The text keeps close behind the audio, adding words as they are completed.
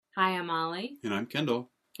Hi, I'm Molly. And I'm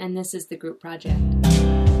Kendall. And this is The Group Project.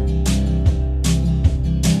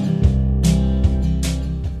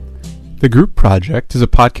 The Group Project is a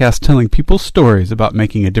podcast telling people stories about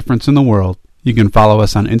making a difference in the world. You can follow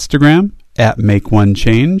us on Instagram at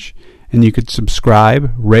MakeOneChange, and you could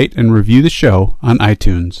subscribe, rate, and review the show on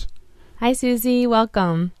iTunes. Hi, Susie.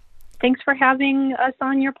 Welcome. Thanks for having us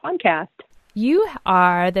on your podcast. You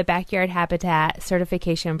are the Backyard Habitat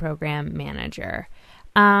Certification Program Manager.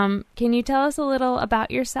 Can you tell us a little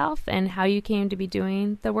about yourself and how you came to be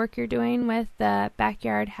doing the work you're doing with the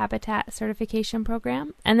Backyard Habitat Certification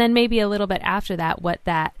Program? And then maybe a little bit after that, what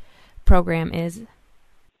that program is.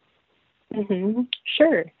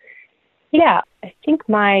 Sure. Yeah, I think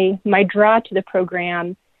my draw to the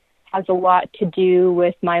program has a lot to do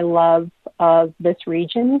with my love of this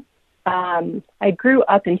region. I grew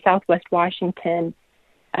up in Southwest Washington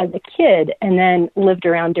as a kid and then lived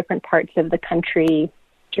around different parts of the country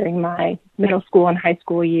during my middle school and high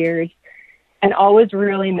school years, and always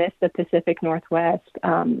really missed the Pacific Northwest.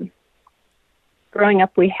 Growing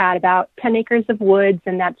up, we had about 10 acres of woods,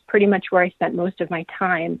 and that's pretty much where I spent most of my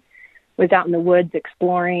time, was out in the woods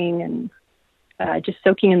exploring and just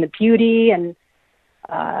soaking in the beauty and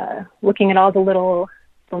looking at all the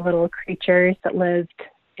little creatures that lived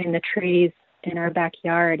in the trees in our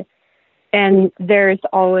backyard. And there's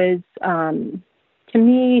always, to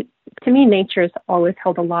me, nature has always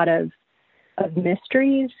held a lot of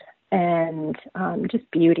mysteries and just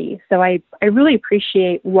beauty. So I really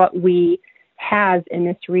appreciate what we have in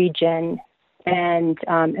this region, and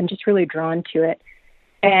I'm just really drawn to it.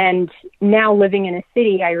 And now living in a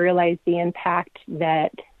city, I realize the impact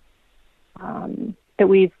that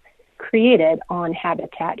we've created on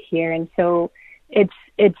habitat here. And so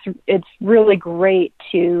it's really great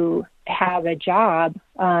to have a job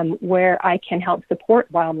where I can help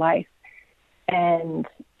support wildlife and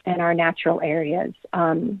our natural areas.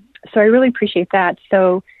 So I really appreciate that.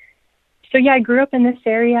 So yeah, I grew up in this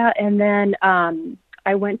area, and then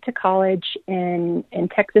I went to college in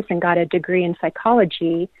Texas and got a degree in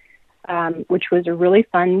psychology, which was a really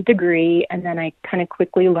fun degree. And then I kind of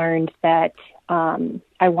quickly learned that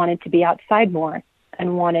I wanted to be outside more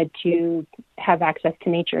and wanted to have access to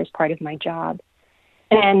nature as part of my job.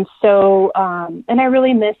 And so, and I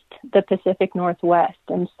really missed the Pacific Northwest.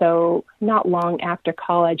 And so not long after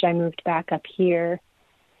college, I moved back up here.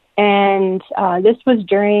 And this was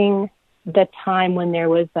during the time when there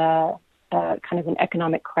was a kind of an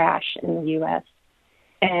economic crash in the U.S.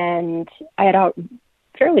 And I had a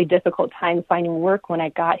fairly difficult time finding work when I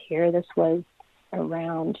got here. This was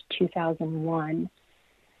around 2001.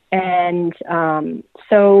 And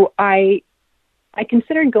so I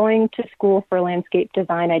considered going to school for landscape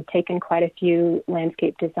design. I'd taken quite a few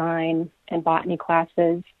landscape design and botany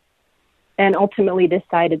classes, and ultimately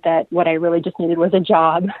decided that what I really just needed was a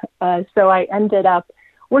job. So I ended up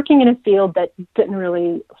working in a field that didn't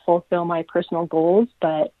really fulfill my personal goals,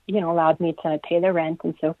 but, allowed me to pay the rent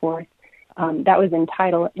and so forth. That was in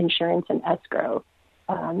title insurance and escrow.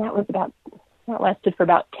 That lasted for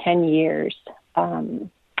about 10 years. And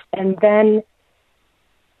then,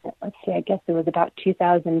 let's see, I guess it was about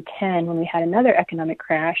 2010 when we had another economic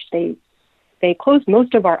crash. They closed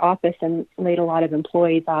most of our office and laid a lot of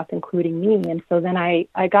employees off, including me. And so then I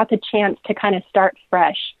got the chance to kind of start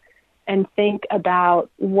fresh and think about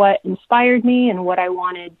what inspired me and what I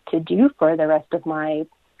wanted to do for the rest of my,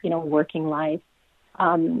 working life.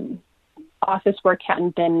 Office work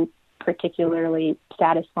hadn't been particularly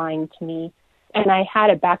satisfying to me. And I had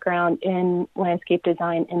a background in landscape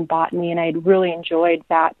design and botany, and I'd really enjoyed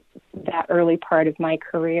that early part of my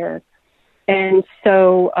career. And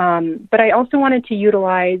so, but I also wanted to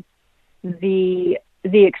utilize the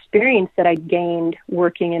experience that I gained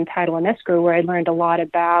working in title and escrow, where I learned a lot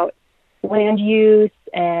about land use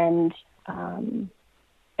and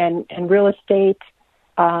real estate.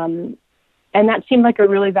 And that seemed like a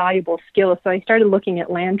really valuable skill. So I started looking at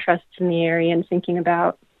land trusts in the area and thinking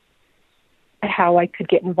about how I could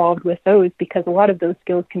get involved with those, because a lot of those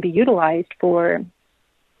skills can be utilized for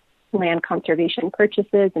land conservation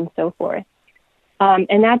purchases and so forth.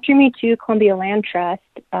 And that drew me to Columbia Land Trust,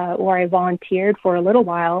 where I volunteered for a little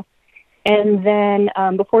while. And then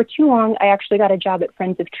before too long, I actually got a job at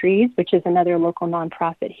Friends of Trees, which is another local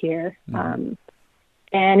nonprofit here, and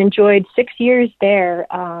enjoyed 6 years there.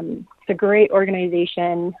 It's a great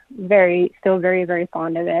organization, still very, very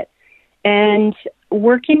fond of it. And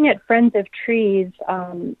working at Friends of Trees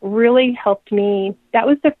really helped me. That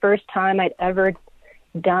was the first time I'd ever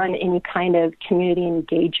done any kind of community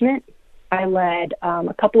engagement. I led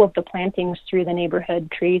a couple of the plantings through the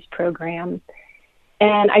Neighborhood Trees program.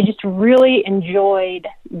 And I just really enjoyed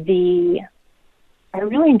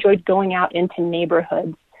going out into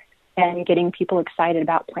neighborhoods and getting people excited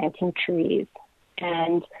about planting trees.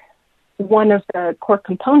 And one of the core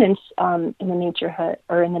components in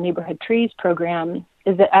the Neighborhood Trees program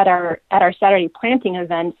is that at our Saturday planting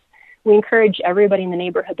events, we encourage everybody in the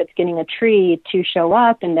neighborhood that's getting a tree to show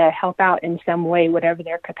up and to help out in some way, whatever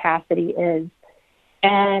their capacity is.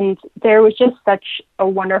 And there was just such a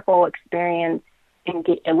wonderful experience in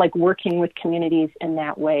working with communities in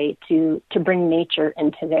that way to bring nature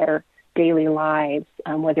into their daily lives,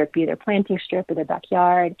 whether it be their planting strip or their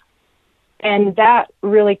backyard. And that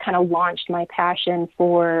really kind of launched my passion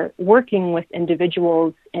for working with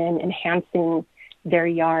individuals and enhancing their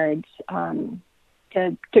yards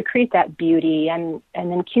to create that beauty and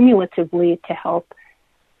then cumulatively to help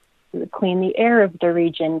clean the air of the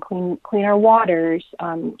region, clean our waters,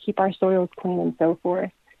 keep our soils clean and so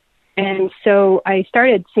forth. And so I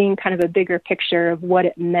started seeing kind of a bigger picture of what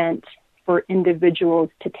it meant for individuals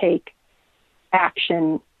to take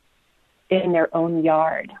action in their own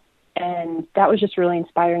yard. And that was just really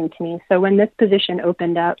inspiring to me. So when this position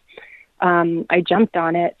opened up, I jumped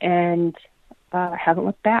on it and haven't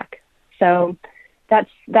looked back. So that's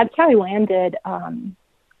how I landed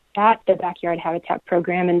at the Backyard Habitat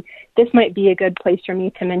program. And this might be a good place for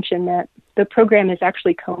me to mention that the program is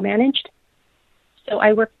actually co-managed. So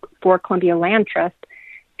I work for Columbia Land Trust,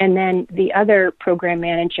 and then the other program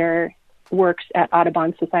manager works at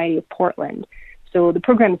Audubon Society of Portland. So the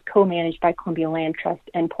program is co-managed by Columbia Land Trust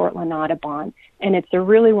and Portland Audubon, and it's a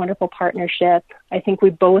really wonderful partnership. I think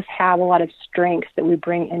we both have a lot of strengths that we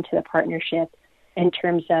bring into the partnership in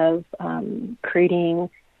terms of creating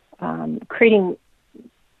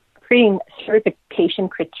certification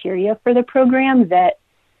criteria for the program that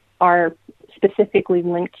are specifically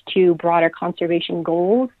linked to broader conservation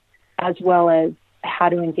goals, as well as how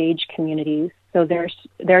to engage communities. So there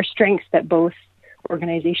are strengths that both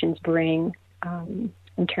organizations bring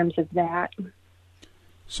in terms of that.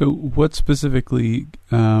 So what specifically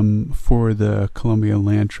for the Columbia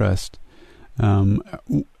Land Trust,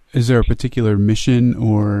 is there a particular mission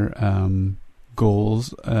or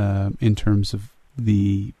goals in terms of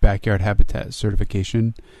the backyard habitat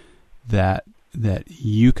certification that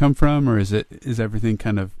you come from, or is everything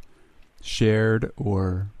kind of shared?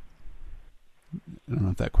 Or I don't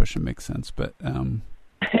know if that question makes sense, but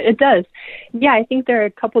it does. Yeah, I think there are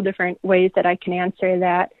a couple different ways that I can answer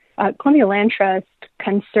that. Columbia Land Trust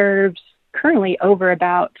conserves currently over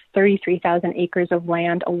about 33,000 acres of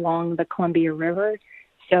land along the Columbia River.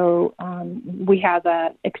 So we have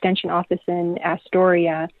an extension office in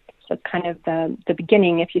Astoria. So it's kind of the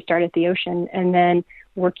beginning if you start at the ocean, and then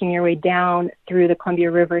working your way down through the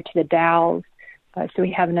Columbia River to the Dalles. So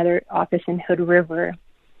we have another office in Hood River.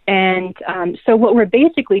 And so what we're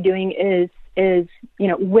basically doing is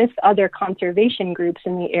with other conservation groups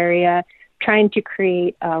in the area, trying to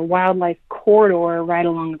create a wildlife corridor right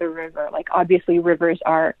along the river. Like, obviously rivers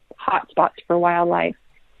are hot spots for wildlife.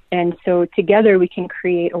 And so together we can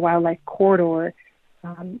create a wildlife corridor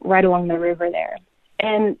right along the river there.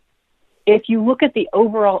 And if you look at the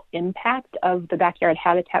overall impact of the Backyard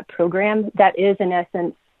Habitat program, that is in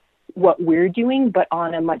essence what we're doing, but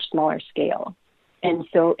on a much smaller scale. And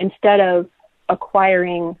so instead of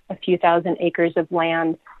acquiring a few thousand acres of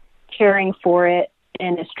land, caring for it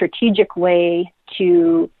in a strategic way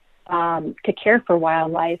to care for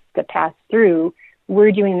wildlife that pass through,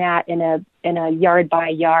 we're doing that in a yard by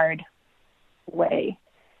yard way.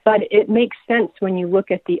 But it makes sense when you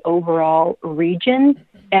look at the overall region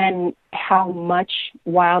and how much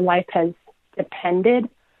wildlife has depended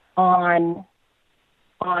on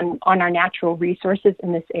our natural resources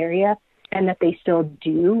in this area, and that they still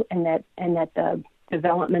do, and that the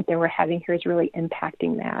development that we're having here is really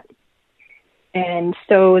impacting that. And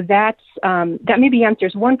so that maybe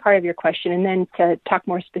answers one part of your question, and then to talk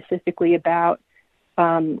more specifically about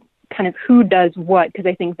kind of who does what, because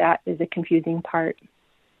I think that is a confusing part.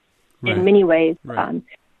 Right. In many ways. Right.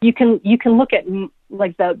 You can look at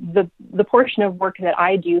like the portion of work that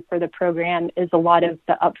I do for the program is a lot of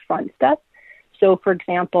the upfront stuff. So, for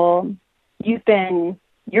example,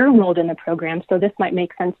 you're enrolled in the program, so this might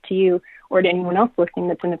make sense to you or to anyone else listening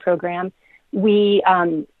that's in the program. We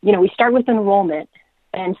start with enrollment,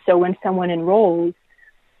 and so when someone enrolls,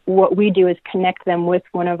 what we do is connect them with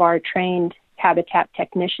one of our trained habitat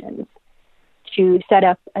technicians to set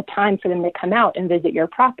up a time for them to come out and visit your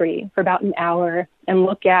property for about an hour and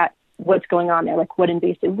look at what's going on there. Like, what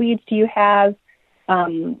invasive weeds do you have?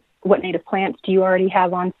 What native plants do you already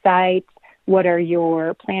have on site? What are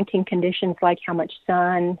your planting conditions like? How much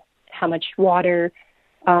sun? How much water?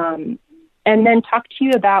 and then talk to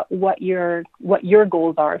you about what your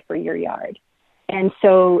goals are for your yard. And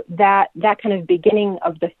so that kind of beginning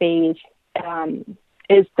of the phase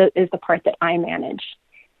is the part that I manage.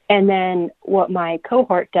 And then what my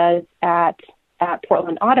cohort does at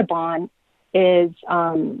Portland Audubon is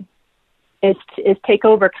take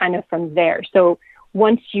over kind of from there. So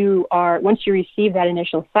once you receive that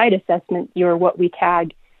initial site assessment, you're what we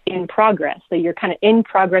tag in progress. So you're kind of in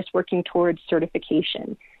progress working towards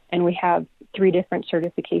certification. And we have 3 different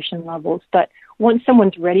certification levels. But once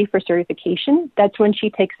someone's ready for certification, that's when she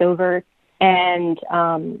takes over and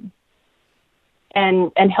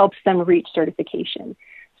helps them reach certification.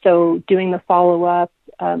 So doing the follow-up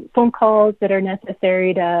phone calls that are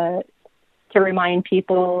necessary to remind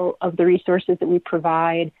people of the resources that we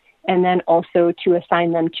provide, and then also to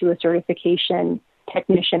assign them to a certification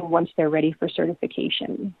technician once they're ready for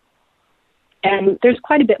certification. And there's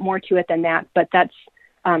quite a bit more to it than that, but that's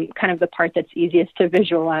kind of the part that's easiest to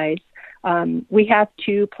visualize. We have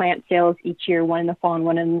 2 plant sales each year, one in the fall and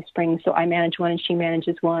one in the spring. So I manage one and she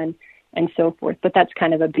manages one, and so forth. But that's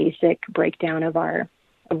kind of a basic breakdown of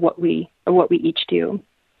what we each do.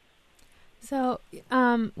 So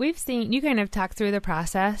we've seen you kind of talk through the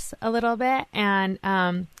process a little bit, and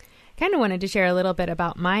kind of wanted to share a little bit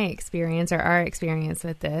about my experience or our experience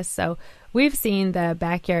with this. So we've seen the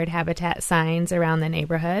backyard habitat signs around the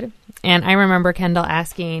neighborhood. And I remember Kendall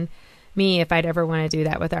asking me if I'd ever want to do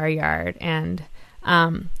that with our yard. And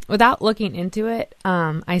without looking into it,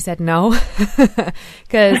 I said no,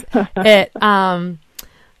 because I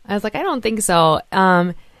was like, I don't think so.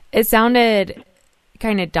 It sounded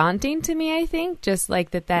kind of daunting to me, I think, just like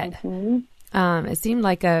that, mm-hmm. It seemed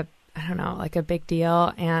like a big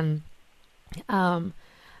deal. And,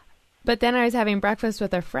 but then I was having breakfast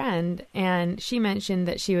with a friend, and she mentioned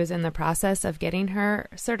that she was in the process of getting her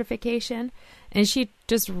certification, and she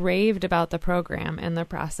just raved about the program and the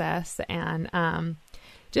process. And,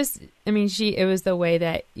 it was the way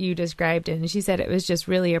that you described it. And she said it was just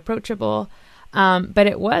really approachable. But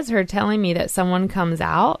it was her telling me that someone comes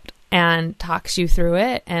out and talks you through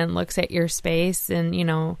it and looks at your space and,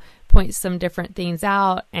 points some different things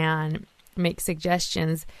out and makes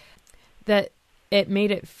suggestions, that it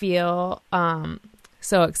made it feel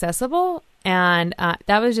so accessible. And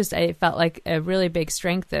that was just, I felt like a really big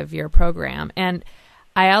strength of your program. And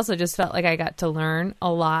I also just felt like I got to learn a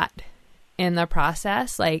lot in the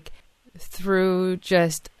process, like through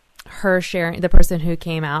just her sharing, the person who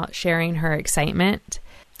came out sharing her excitement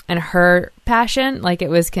and her passion, like it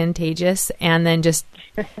was contagious. And then just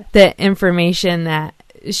the information that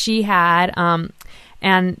she had.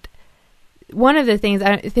 And one of the things,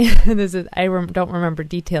 I don't remember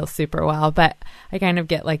details super well, but I kind of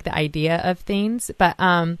get like the idea of things. But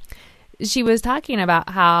she was talking about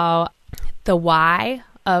how the why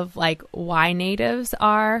of like why natives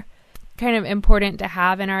are kind of important to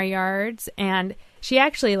have in our yards. And she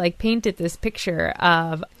actually like painted this picture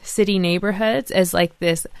of city neighborhoods as like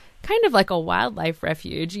this kind of like a wildlife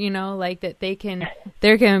refuge, like that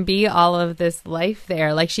there can be all of this life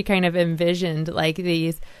there. Like she kind of envisioned like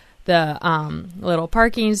the little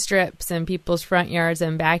parking strips in people's front yards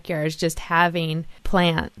and backyards, just having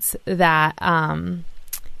plants that,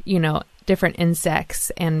 different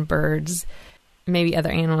insects and birds, maybe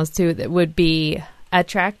other animals too, that would be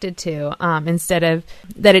attracted to, instead of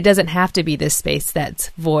that. It doesn't have to be this space that's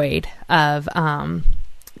void of,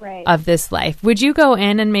 right. of this life. Would you go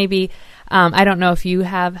in and maybe, I don't know if you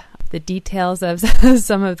have the details of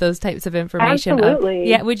some of those types of information.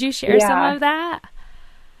 Absolutely. Would you share some of that?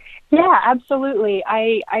 Yeah, absolutely.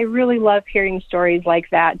 I really love hearing stories like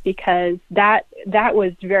that, because that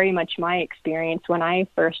was very much my experience when I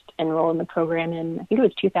first enrolled in the program in, I think it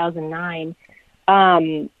was 2009,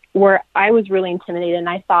 where I was really intimidated, and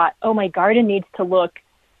I thought, oh, my garden needs to look,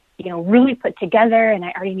 really put together, and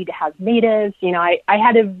I already need to have natives. I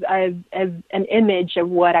had an image of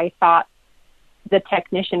what I thought the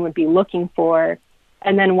technician would be looking for.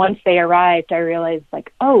 And then once they arrived, I realized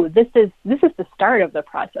like, oh, this is the start of the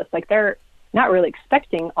process. Like they're not really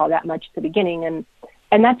expecting all that much at the beginning.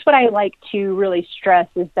 And that's what I like to really stress,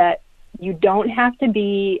 is that you don't have to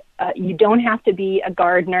be a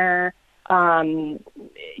gardener. You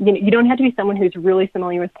don't have to be someone who's really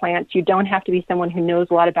familiar with plants. You don't have to be someone who knows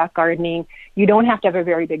a lot about gardening. You don't have to have a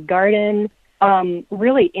very big garden.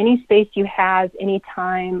 Really, any space you have, any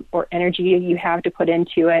time or energy you have to put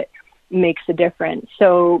into it makes a difference.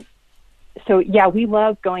 So yeah, we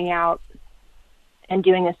love going out and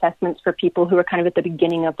doing assessments for people who are kind of at the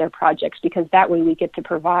beginning of their projects, because that way we get to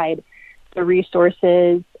provide the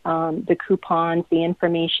resources, the coupons, the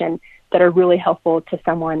information that are really helpful to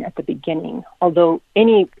someone at the beginning. Although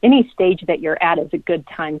any stage that you're at is a good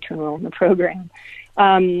time to enroll in the program.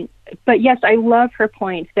 But yes, I love her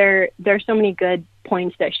points. There are so many good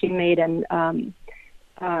points that she made, and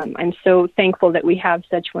I'm so thankful that we have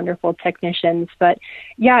such wonderful technicians. But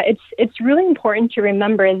yeah, it's really important to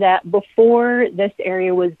remember that before this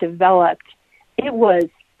area was developed, it was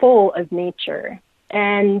full of nature.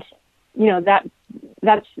 And,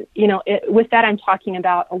 that's with that, I'm talking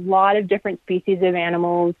about a lot of different species of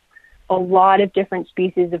animals, a lot of different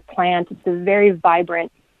species of plants. It's a very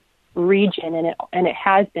vibrant region, and it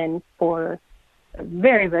has been for a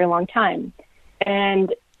very, very long time.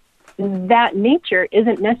 And that nature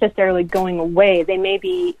isn't necessarily going away.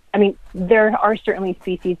 There are certainly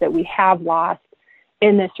species that we have lost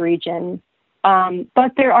in this region,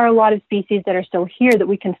 but there are a lot of species that are still here that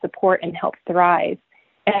we can support and help thrive.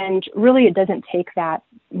 And really, it doesn't take that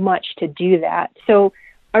much to do that. So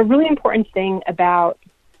a really important thing about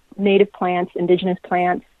native plants, indigenous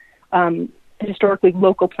plants, historically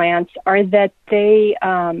local plants, are that they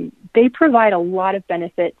provide a lot of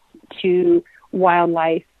benefits to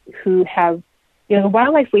wildlife who have, the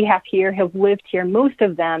wildlife we have here have lived here. Most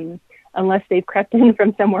of them, unless they've crept in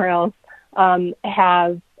from somewhere else,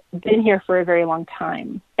 have been here for a very long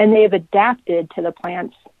time, and they have adapted to the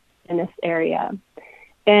plants in this area.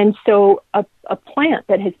 And so a plant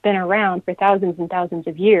that has been around for thousands and thousands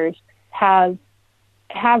of years have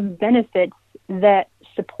benefits that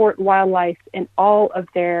support wildlife in all of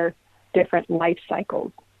their different life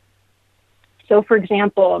cycles. So, for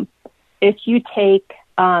example, if you take,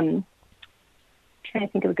 trying to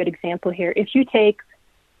think of a good example here, if you take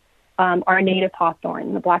our native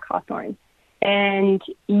hawthorn, the black hawthorn, and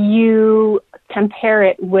you compare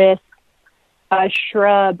it with a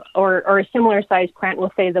shrub or a similar sized plant,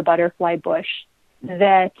 we'll say the butterfly bush,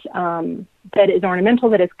 that is ornamental,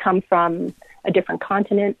 that has come from a different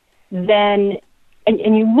continent, then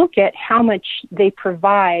and you look at how much they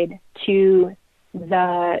provide to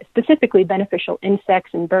the specifically beneficial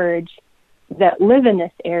insects and birds that live in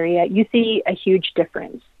this area, you see a huge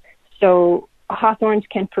difference. So hawthorns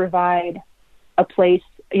can provide a place,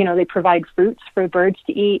 they provide fruits for birds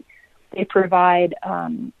to eat. They provide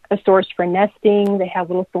a source for nesting. They have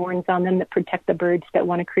little thorns on them that protect the birds that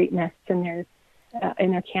want to create nests in their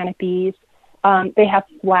canopies. They have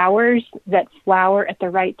flowers that flower at the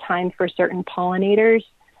right time for certain pollinators.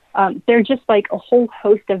 They're just like a whole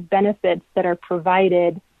host of benefits that are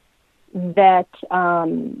provided that, what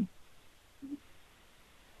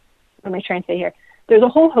am I trying to say here? There's a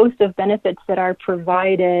whole host of benefits that are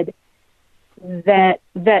provided that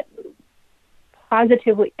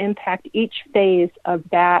positively impact each phase of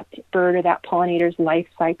that bird or that pollinator's life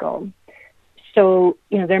cycle. So,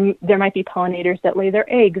 there might be pollinators that lay their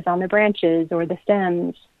eggs on the branches or the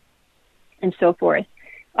stems and so forth.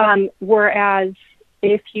 Whereas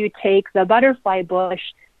if you take the butterfly bush,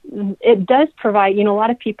 it does provide, a lot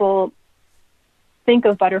of people think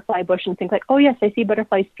of butterfly bush and think like, oh yes, I see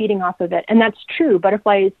butterflies feeding off of it. And that's true.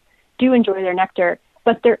 Butterflies do enjoy their nectar,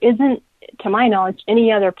 but there isn't, to my knowledge,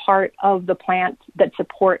 any other part of the plant that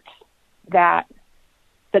supports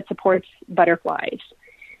butterflies.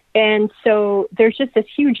 And so there's just this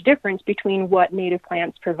huge difference between what native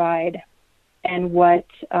plants provide and what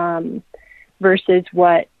versus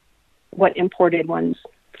what imported ones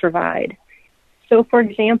provide. So, for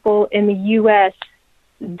example, in the U.S.,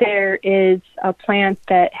 there is a plant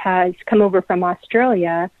that has come over from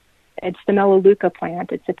Australia. It's the Melaleuca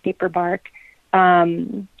plant. It's a paper bark.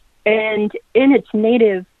 And in its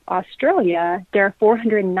native Australia, there are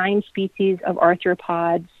 409 species of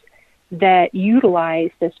arthropods that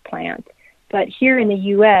utilize this plant. But here in the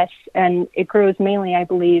U.S., and it grows mainly, I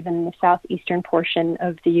believe, in the southeastern portion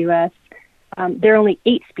of the U.S., there are only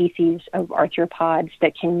 8 species of arthropods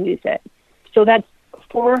that can use it. So that's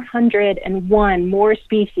 401 more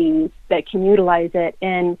species that can utilize it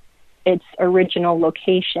in its original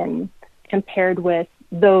location compared with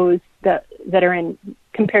those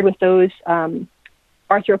compared with those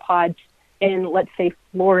arthropods in, let's say,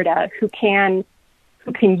 Florida, who can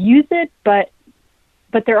use it, but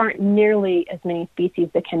there aren't nearly as many species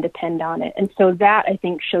that can depend on it. And so that, I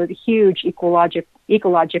think, shows a huge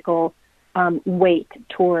ecological weight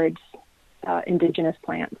towards indigenous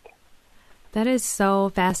plants. That is so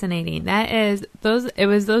fascinating. It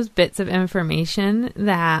was those bits of information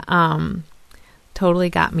that totally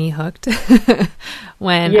got me hooked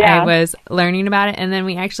when I was learning about it. And then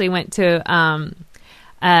we actually went to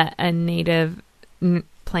a native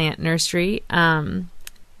plant nursery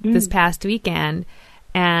this past weekend,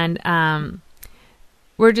 and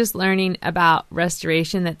we're just learning about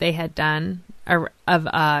restoration that they had done of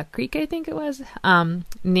a creek, I think it was,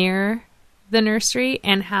 near the nursery,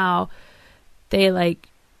 and how they like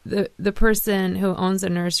the person who owns the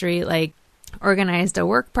nursery like organized a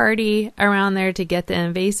work party around there to get the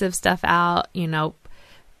invasive stuff out,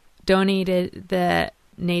 donated the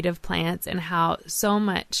native plants, and how so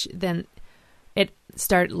much then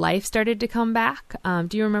life started to come back.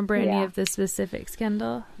 Do you remember any of the specifics,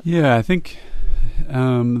 Kendall? Yeah, I think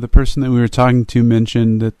the person that we were talking to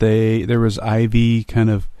mentioned that there was ivy kind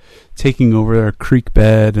of taking over their creek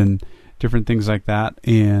bed and different things like that.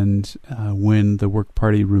 And when the work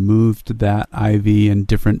party removed that ivy and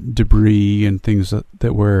different debris and things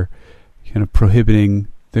that were kind of prohibiting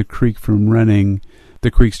the creek from running,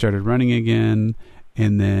 the creek started running again.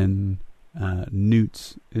 And then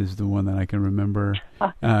newts is the one that I can remember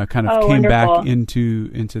kind of came wonderful. back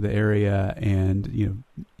into the area, and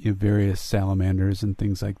various salamanders and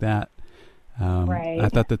things like that. Right. I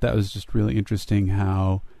thought that was just really interesting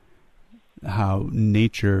how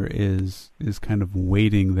nature is kind of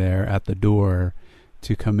waiting there at the door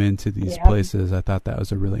to come into these places. I thought that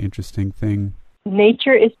was a really interesting thing.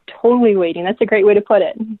 Nature is totally waiting. That's a great way to put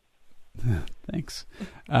it. Thanks.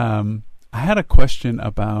 I had a question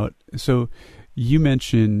about, so you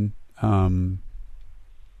mentioned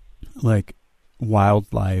like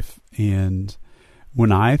wildlife, and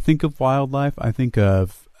when I think of wildlife, I think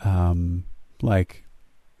of like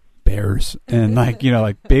bears and like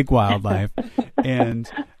big wildlife, and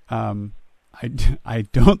I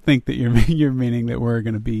don't think that you're meaning that we're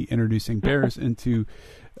going to be introducing bears into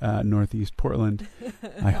Northeast Portland.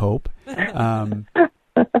 I hope.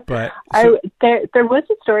 But there was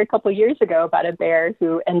a story a couple of years ago about a bear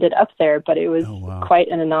who ended up there, but it was quite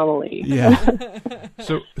an anomaly. Yeah.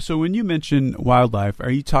 So when you mention wildlife,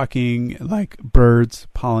 are you talking like birds,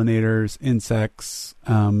 pollinators, insects,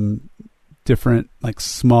 different like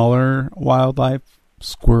smaller wildlife,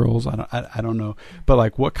 squirrels? I don't know, but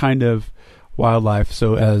like what kind of wildlife?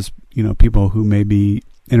 So as people who may be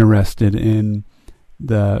interested in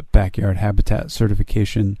the backyard habitat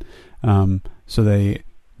certification, so they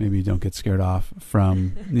maybe don't get scared off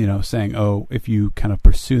from, saying, oh, if you kind of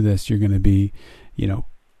pursue this, you're going to be,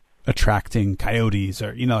 attracting coyotes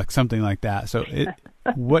or, like something like that. So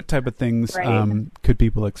what type of things could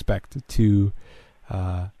people expect to,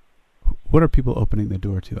 what are people opening the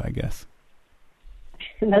door to, I guess?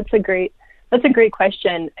 That's a great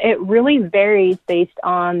question. It really varies based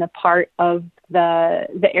on the part of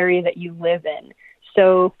the area that you live in.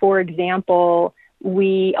 So, for example,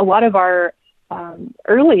 a lot of our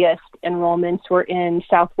earliest enrollments were in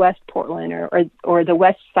Southwest Portland or the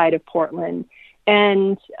west side of Portland.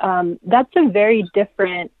 And that's a very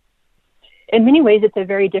different, in many ways, it's a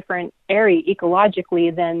very different area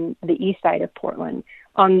ecologically than the east side of Portland.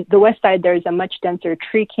 On the west side, there's a much denser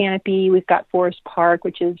tree canopy. We've got Forest Park,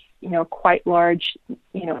 which is, quite large,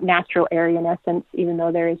 natural area in essence, even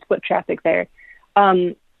though there is foot traffic there.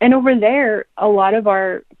 And over there, a lot of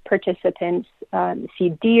our participants see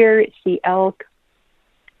deer, see elk.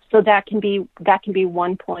 So that can be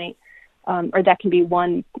one point, or that can be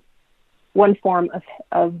one form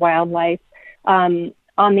of wildlife. On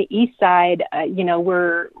the east side,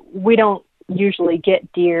 we don't usually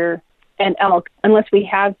get deer and elk unless we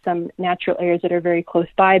have some natural areas that are very close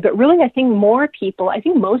by. But really, I think most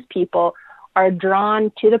people are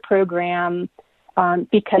drawn to the program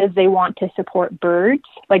because they want to support birds.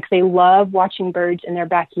 Like they love watching birds in their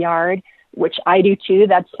backyard, which I do too.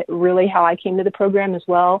 That's really how I came to the program as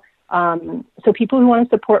well. So people who want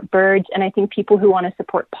to support birds, and I think people who want to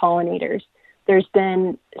support pollinators. There's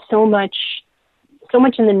been so much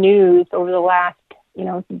in the news over the last,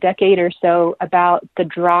 decade or so about the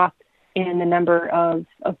drop in the number of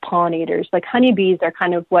pollinators. Like honeybees are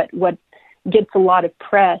kind of what gets a lot of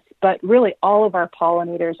press, but really all of our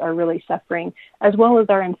pollinators are really suffering, as well as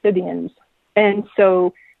our amphibians. And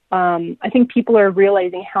so I think people are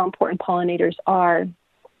realizing how important pollinators are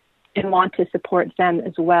and want to support them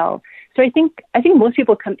as well. So I think most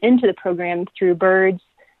people come into the program through birds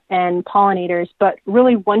and pollinators, but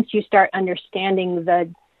really once you start understanding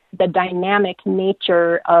the dynamic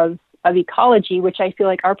nature of ecology, which I feel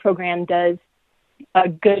like our program does a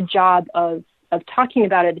good job of talking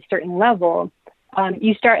about at a certain level,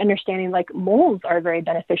 you start understanding like moles are very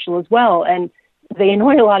beneficial as well. And they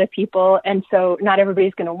annoy a lot of people. And so not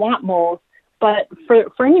everybody's going to want moles, but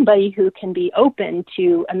for anybody who can be open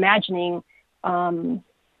to imagining,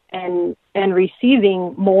 and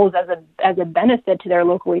receiving moles as a benefit to their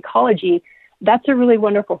local ecology, that's a really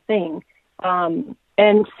wonderful thing.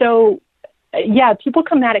 And so, people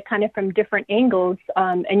come at it kind of from different angles.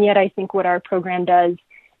 And yet I think what our program does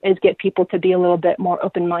is get people to be a little bit more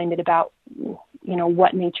open-minded about,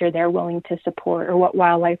 what nature they're willing to support or what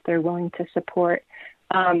wildlife they're willing to support.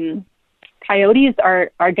 Coyotes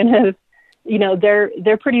are going to,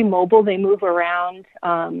 they're pretty mobile. They move around,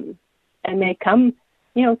 and they come,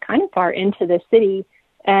 kind of far into the city.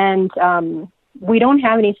 And we don't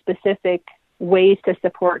have any specific ways to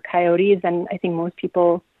support coyotes. And I think most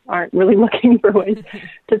people aren't really looking for ways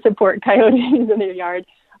to support coyotes in their yard.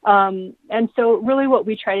 And so really what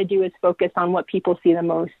we try to do is focus on what people see the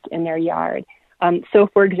most in their yard. So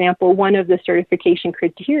for example, one of the certification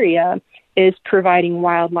criteria is providing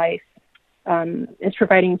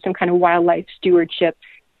some kind of wildlife stewardship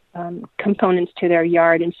components to their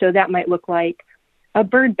yard. And so that might look like a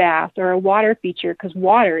bird bath or a water feature, because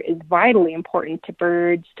water is vitally important to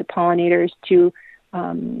birds, to pollinators, to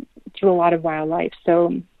a lot of wildlife.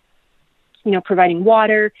 So, providing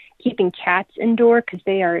water, keeping cats indoor, because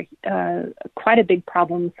they are quite a big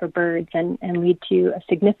problem for birds and lead to a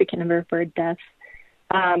significant number of bird deaths.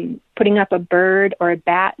 Putting up a bird or a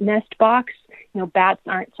bat nest box. Bats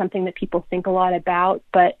aren't something that people think a lot about,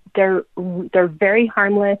 but they're very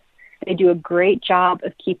harmless. They do a great job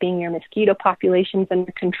of keeping your mosquito populations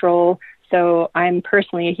under control. So I'm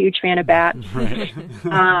personally a huge fan of bats. Right.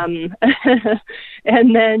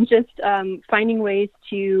 And then just finding ways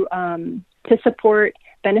to support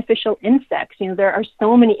beneficial insects. There are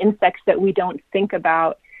so many insects that we don't think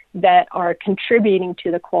about that are contributing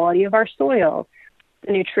to the quality of our soil,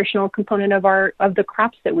 the nutritional component of the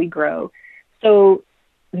crops that we grow. So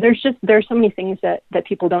there's so many things that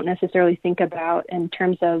people don't necessarily think about in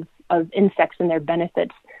terms of insects and their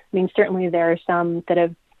benefits. I mean, certainly there are some that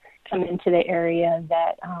have come into the area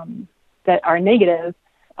that are negative,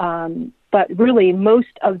 but really most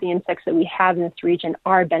of the insects that we have in this region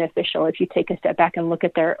are beneficial if you take a step back and look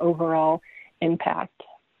at their overall impact.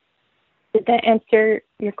 Did that answer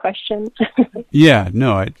your question? Yeah,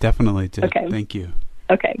 no, I definitely did. Okay. Thank you.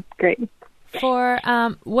 Okay, great. For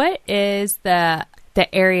what is the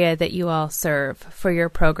area that you all serve for your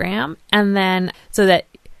program? And then so that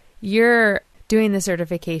you're doing the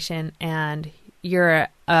certification and you're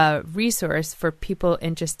a resource for people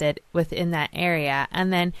interested within that area.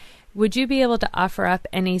 And then would you be able to offer up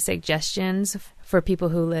any suggestions for people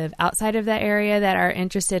who live outside of that area that are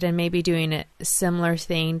interested in maybe doing a similar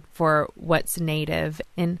thing for what's native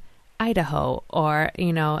in Idaho or,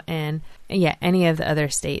 in any of the other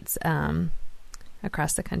states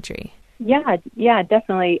across the country? Yeah,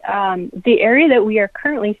 definitely. The area that we are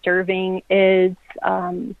currently serving is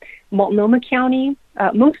Multnomah County,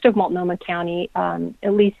 most of Multnomah County,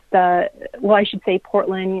 at least I should say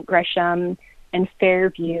Portland, Gresham, and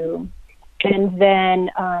Fairview. And then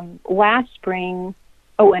last spring,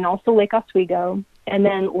 and also Lake Oswego. And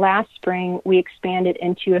then last spring, we expanded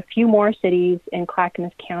into a few more cities in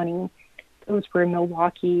Clackamas County. Those were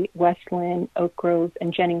Milwaukee, Westland, Oak Grove,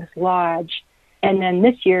 and Jennings Lodge. And then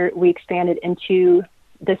this year, we expanded into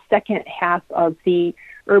the second half of the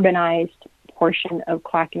urbanized portion of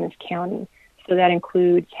Clackamas County. So that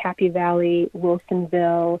includes Happy Valley,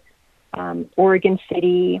 Wilsonville, Oregon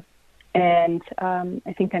City, and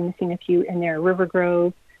I think I'm missing a few in there, River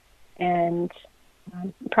Grove, and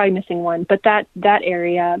probably missing one, but that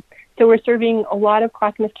area. So we're serving a lot of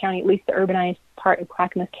Clackamas County, at least the urbanized part of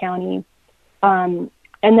Clackamas County.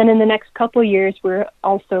 And then in the next couple of years, we're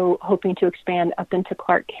also hoping to expand up into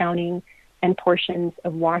Clark County and portions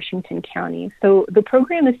of Washington County. So the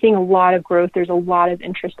program is seeing a lot of growth. There's a lot of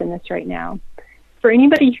interest in this right now. For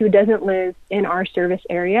anybody who doesn't live in our service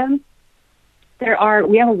area,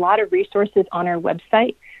 we have a lot of resources on our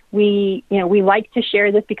website. We like to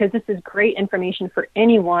share this because this is great information for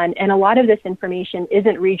anyone, and a lot of this information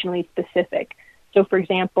isn't regionally specific. So, for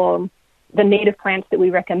example, the native plants that we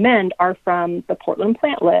recommend are from the Portland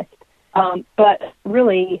plant list. But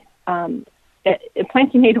really,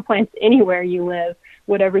 planting native plants anywhere you live,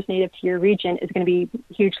 whatever's native to your region, is going to be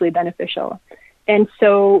hugely beneficial. And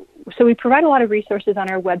so we provide a lot of resources on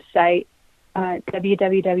our website,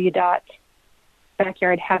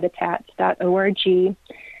 www.backyardhabitats.org.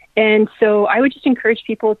 And so I would just encourage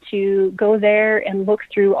people to go there and look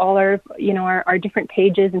through all our different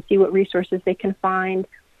pages and see what resources they can find.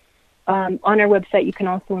 On our website, you can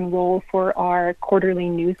also enroll for our quarterly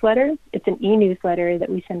newsletter. It's an e-newsletter that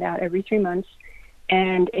we send out every 3 months,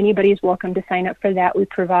 and anybody is welcome to sign up for that. We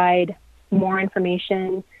provide more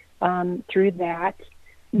information through that.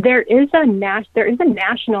 There is a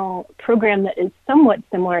national program that is somewhat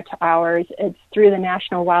similar to ours. It's through the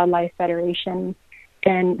National Wildlife Federation,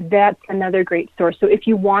 and that's another great source. So if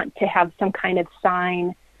you want to have some kind of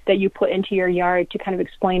sign that you put into your yard to kind of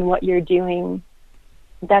explain what you're doing,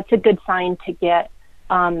 that's a good sign to get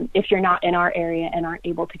if you're not in our area and aren't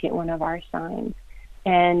able to get one of our signs.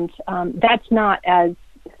 And that's not as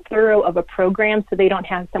thorough of a program, so they don't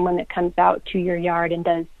have someone that comes out to your yard and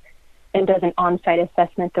does an on-site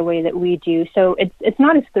assessment the way that we do. So it's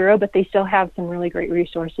not as thorough, but they still have some really great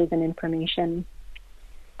resources and information.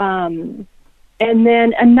 And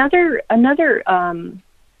then another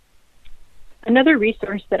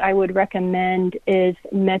resource that I would recommend is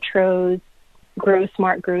Metro's Grow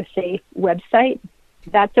Smart, Grow Safe website.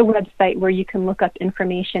 That's a website where you can look up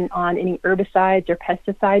information on any herbicides or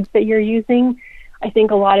pesticides that you're using. I think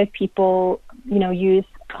a lot of people, use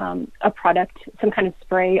a product, some kind of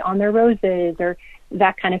spray on their roses or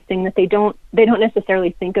that kind of thing that they don't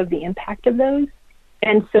necessarily think of the impact of those.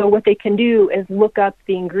 And so what they can do is look up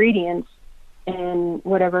the ingredients in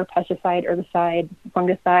whatever pesticide, herbicide,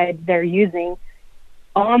 fungicide they're using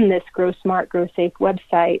on this Grow Smart, Grow Safe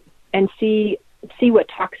website and see what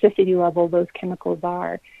toxicity level those chemicals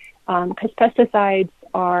are. Because pesticides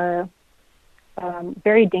are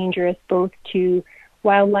very dangerous both to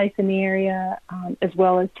wildlife in the area as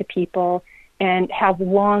well as to people, and have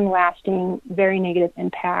long-lasting, very negative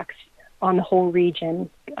impacts on the whole region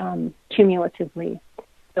cumulatively.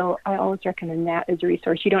 So I always recommend that as a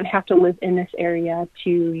resource. You don't have to live in this area to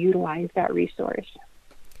utilize that resource.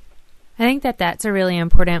 I think that's a really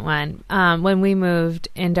important one. When we moved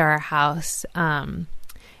into our house,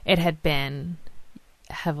 it had been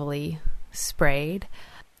heavily sprayed.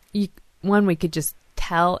 We could just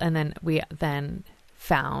tell, and then we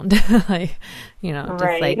found, just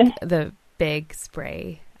like the big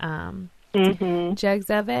spray jugs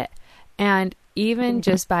of it. And even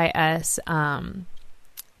just by us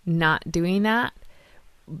not doing that,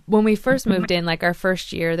 when we first moved in, like our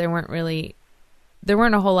first year, there weren't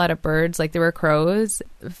a whole lot of birds. Like there were crows.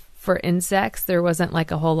 For insects, there wasn't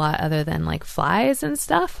like a whole lot other than like flies and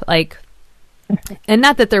stuff. Like, and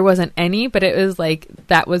not that there wasn't any, but it was like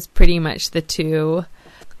that was pretty much the two.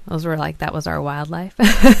 Those were like that was our wildlife.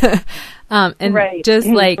 And right. Just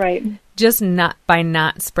like right. just not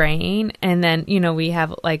spraying, and then we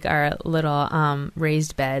have like our little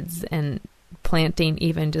raised beds and planting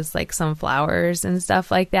even just like some flowers and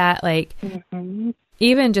stuff like that. Like. Mm-hmm.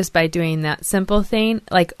 Even just by doing that simple thing,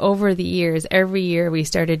 like over the years, every year we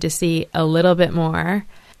started to see a little bit more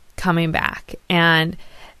coming back. And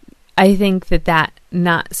I think that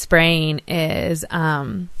not spraying is,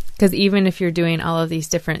 because even if you're doing all of these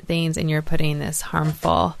different things and you're putting this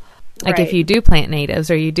harmful, like if you do plant natives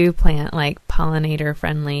or you do plant like pollinator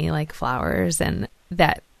friendly, like flowers, and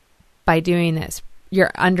that by doing this, you're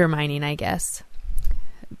undermining, I guess,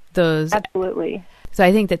 those. Absolutely. So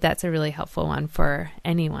I think that's a really helpful one for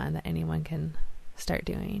anyone that anyone can start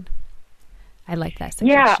doing. I like that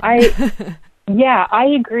suggestion. Yeah, I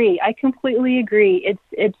agree. I completely agree.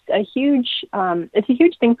 It's a huge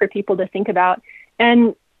thing for people to think about,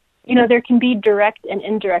 and there can be direct and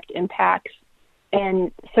indirect impacts.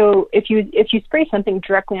 And so if you spray something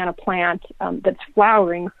directly on a plant that's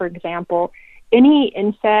flowering, for example, any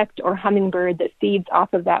insect or hummingbird that feeds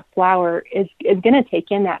off of that flower is going to take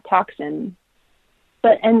in that toxin.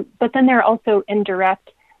 But then there are also indirect.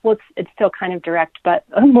 Well, it's still kind of direct, but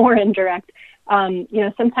more indirect.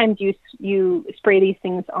 Sometimes you spray these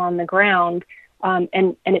things on the ground,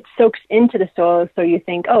 and it soaks into the soil. So you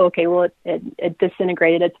think, oh, okay, well it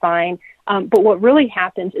disintegrated, it's fine. But what really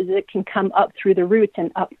happens is it can come up through the roots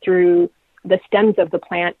and up through the stems of the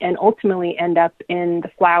plant, and ultimately end up in the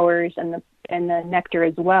flowers and the nectar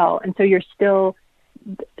as well. And so you're still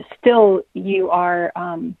you are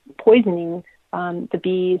poisoning the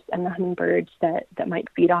bees and the hummingbirds that might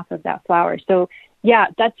feed off of that flower. So yeah,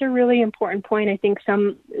 that's a really important point. I think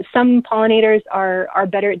some pollinators are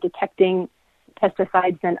better at detecting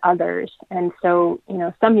pesticides than others. And so,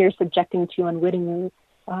 some you're subjecting to unwittingly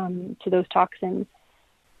to those toxins.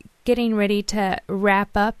 Getting ready to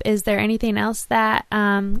wrap up, is there anything else that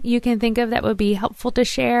you can think of that would be helpful to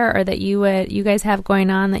share, or that you guys have going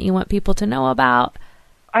on that you want people to know about?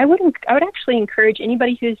 I would actually encourage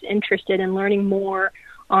anybody who's interested in learning more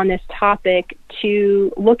on this topic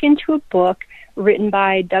to look into a book written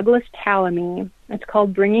by Douglas Tallamy. It's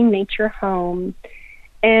called Bringing Nature Home.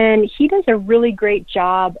 And he does a really great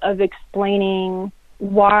job of explaining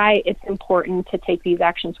why it's important to take these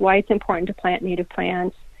actions, why it's important to plant native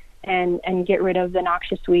plants and get rid of the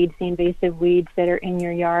noxious weeds, the invasive weeds that are in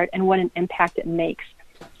your yard, and what an impact it makes.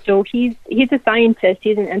 So he's a scientist,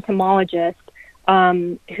 he's an entomologist,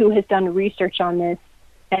 who has done research on this,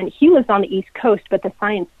 and he lives on the East Coast, but the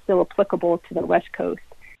science is still applicable to the West Coast.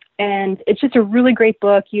 And it's just a really great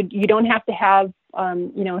book. You don't have to have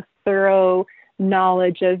thorough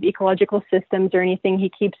knowledge of ecological systems or anything. He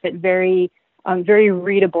keeps it very very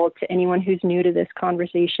readable to anyone who's new to this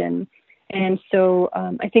conversation. And so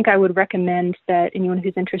I think I would recommend that anyone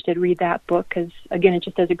who's interested read that book because, again, it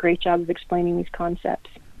just does a great job of explaining these concepts.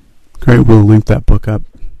 Great. We'll link that book up.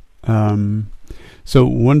 So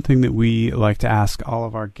one thing that we like to ask all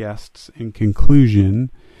of our guests in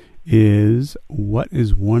conclusion is, what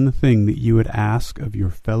is one thing that you would ask of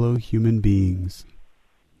your fellow human beings?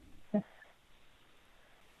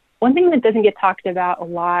 One thing that doesn't get talked about a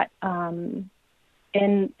lot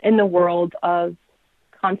in the world of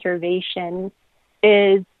conservation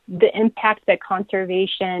is the impact that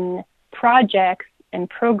conservation projects and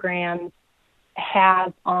programs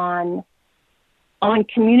have on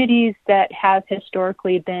communities that have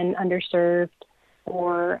historically been underserved,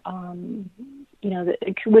 or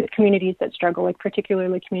with communities that struggle, like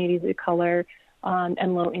particularly communities of color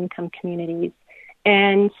and low-income communities.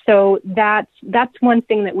 And so that's one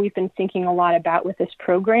thing that we've been thinking a lot about with this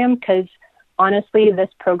program, because honestly, this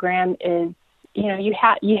program is, you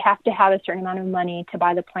have to have a certain amount of money to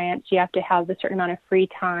buy the plants. You have to have a certain amount of free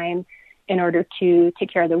time in order to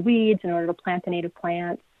take care of the weeds, in order to plant the native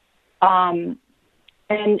plants, and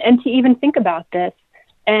to even think about this.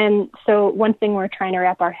 And so one thing we're trying to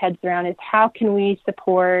wrap our heads around is, how can we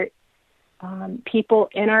support people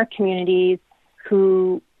in our communities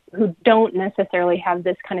who don't necessarily have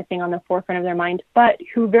this kind of thing on the forefront of their mind, but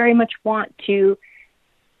who very much want to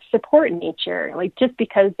support nature. Like, just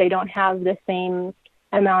because they don't have the same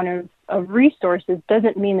amount of resources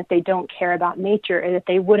doesn't mean that they don't care about nature or that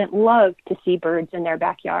they wouldn't love to see birds in their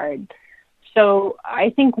backyard. So I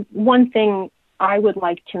think one thing I would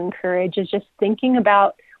like to encourage is just thinking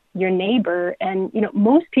about your neighbor. And,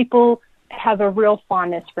 most people have a real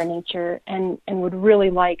fondness for nature and would really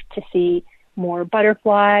like to see more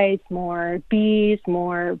butterflies, more bees,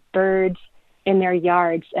 more birds in their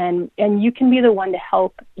yards. And you can be the one to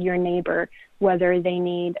help your neighbor, whether they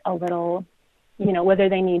need a little, whether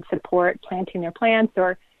they need support planting their plants,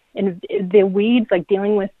 or in the weeds, like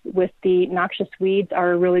dealing with the noxious weeds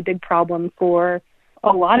are a really big problem for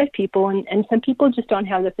a lot of people. And some people just don't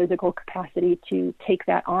have the physical capacity to take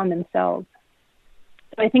that on themselves.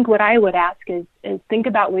 So I think what I would ask is think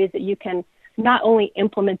about ways that you can not only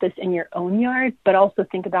implement this in your own yard, but also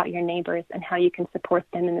think about your neighbors and how you can support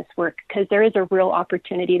them in this work, because there is a real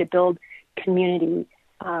opportunity to build community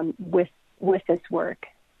with this work.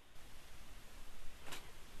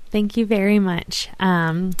 Thank you very much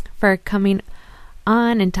for coming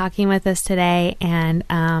on and talking with us today, and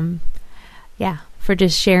for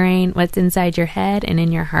just sharing what's inside your head and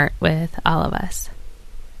in your heart with all of us.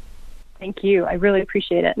 Thank you. I really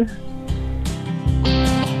appreciate it.